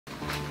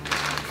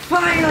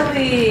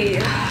Finally!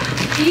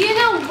 Do you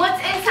know what's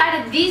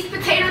inside of these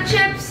potato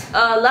chips?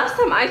 Last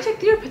time I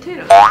checked, your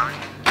potatoes.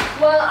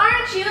 Well,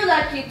 aren't you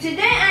lucky?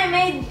 Today I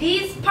made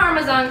these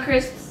Parmesan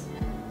crisps.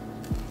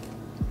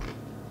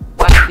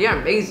 Wow, they're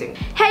amazing.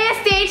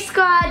 Hey STH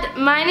Squad,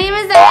 my name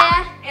is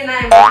Aya. And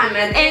I'm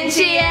Mohammed. And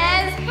she is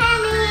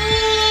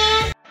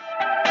Hammy.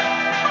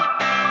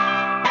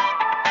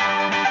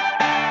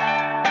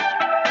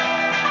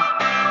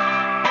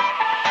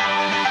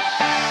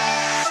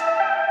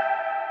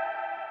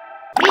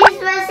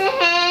 Please wash your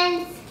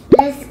hands.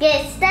 Let's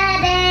get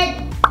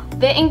started.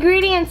 The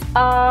ingredients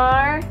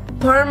are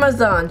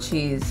Parmesan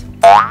cheese,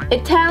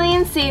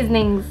 Italian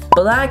seasonings,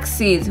 black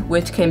seeds,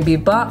 which can be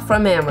bought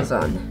from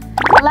Amazon.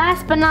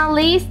 last but not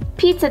least,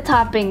 pizza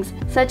toppings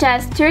such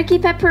as turkey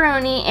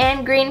pepperoni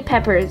and green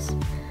peppers.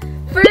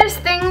 First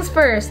things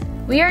first,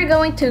 we are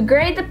going to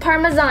grate the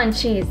Parmesan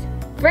cheese.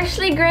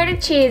 Freshly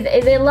grated cheese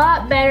is a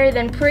lot better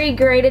than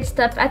pre-grated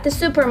stuff at the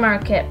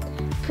supermarket.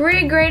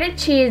 Pre-grated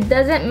cheese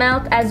doesn't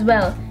melt as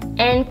well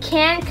and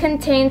can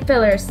contain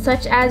fillers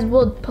such as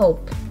wood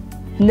pulp.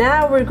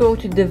 Now we're going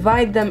to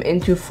divide them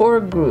into 4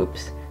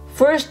 groups.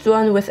 First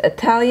one with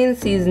Italian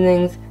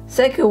seasonings,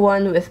 second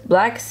one with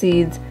black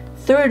seeds,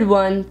 third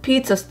one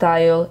pizza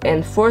style,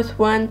 and fourth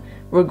one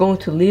we're going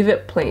to leave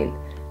it plain.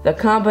 The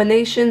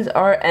combinations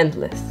are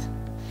endless.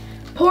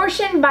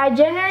 Portion by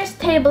generous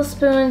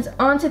tablespoons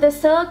onto the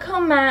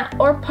silicone mat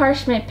or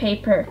parchment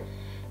paper.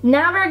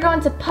 Now we're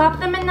going to pop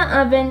them in the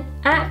oven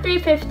at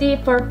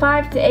 350 for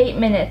 5 to 8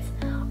 minutes,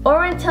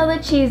 or until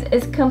the cheese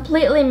is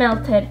completely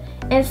melted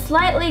and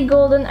slightly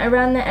golden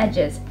around the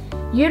edges.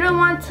 You don't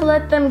want to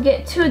let them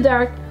get too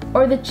dark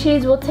or the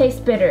cheese will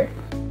taste bitter.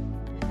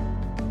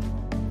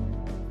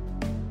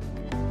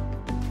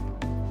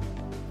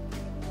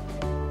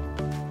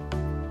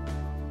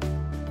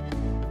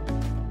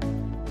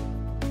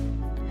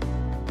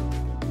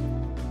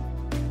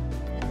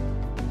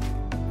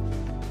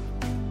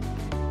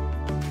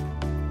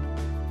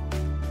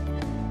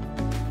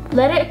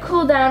 Let it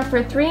cool down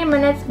for 3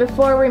 minutes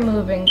before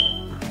removing.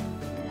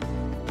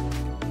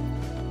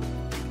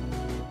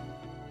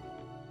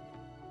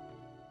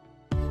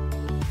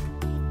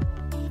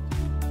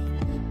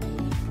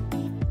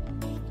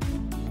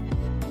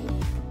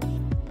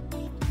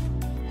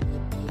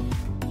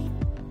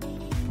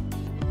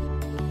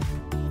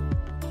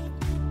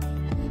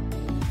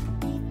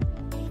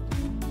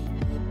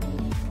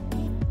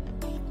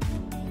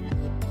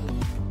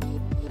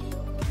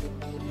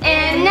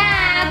 And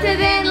now to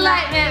the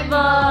Enlightenment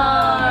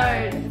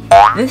Board!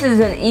 This is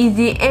an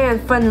easy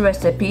and fun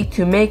recipe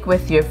to make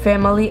with your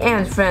family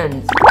and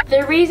friends.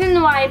 The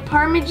reason why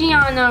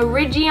Parmigiano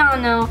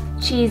Reggiano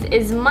cheese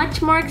is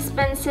much more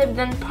expensive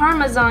than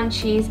Parmesan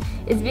cheese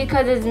is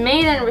because it's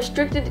made in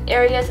restricted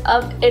areas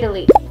of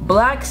Italy.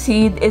 Black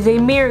seed is a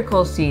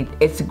miracle seed.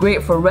 It's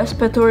great for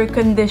respiratory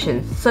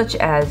conditions such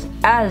as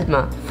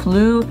asthma,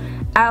 flu,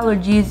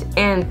 allergies,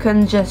 and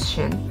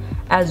congestion,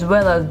 as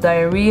well as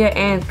diarrhea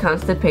and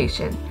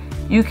constipation.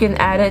 You can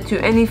add it to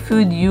any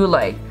food you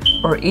like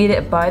or eat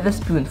it by the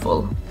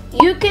spoonful.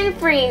 You can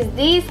freeze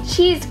these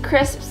cheese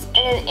crisps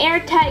in an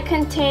airtight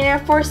container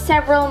for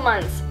several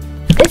months.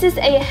 This is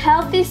a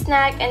healthy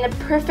snack and a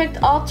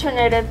perfect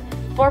alternative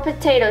for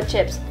potato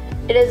chips.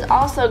 It is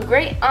also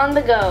great on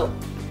the go.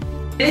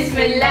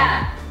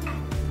 Bismillah!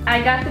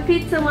 I got the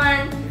pizza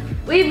one.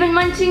 We've been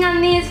munching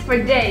on these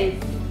for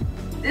days.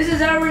 This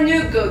is our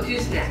new go-to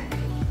snack.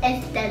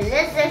 It's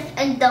delicious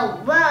in the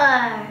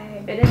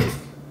world. It is.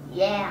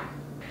 Yeah.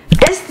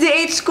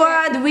 STH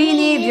Squad, we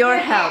need your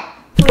help.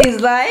 Please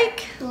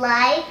like,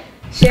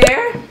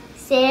 share,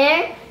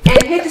 Share,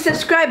 and hit the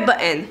subscribe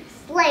button.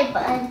 like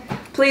button.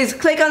 Please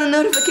click on the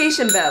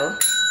notification bell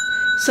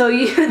so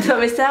you don't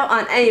miss out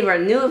on any of our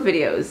new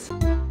videos.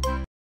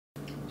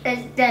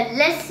 It's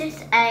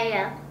delicious,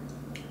 Aya.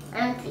 I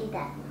don't see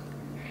that.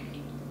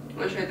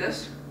 Want to try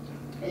this?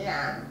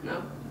 No.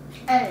 No.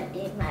 I don't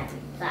do my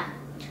stuff.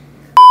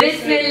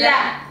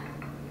 Bismillah!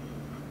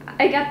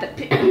 I got the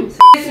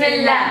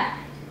Bismillah!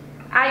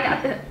 I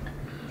got the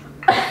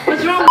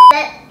What's wrong?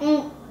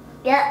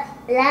 Yep,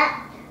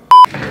 that.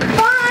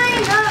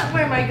 Fine!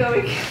 Where am I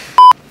going?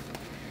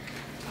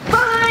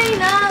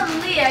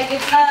 Finally, I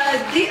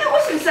get Do you know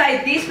what's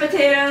inside these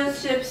potato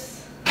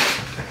chips?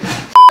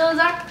 those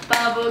are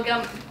bubble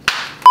gum.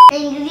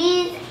 And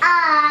these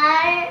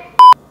are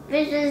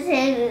fishes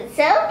and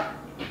soap.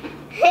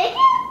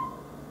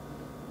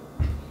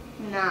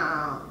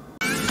 No.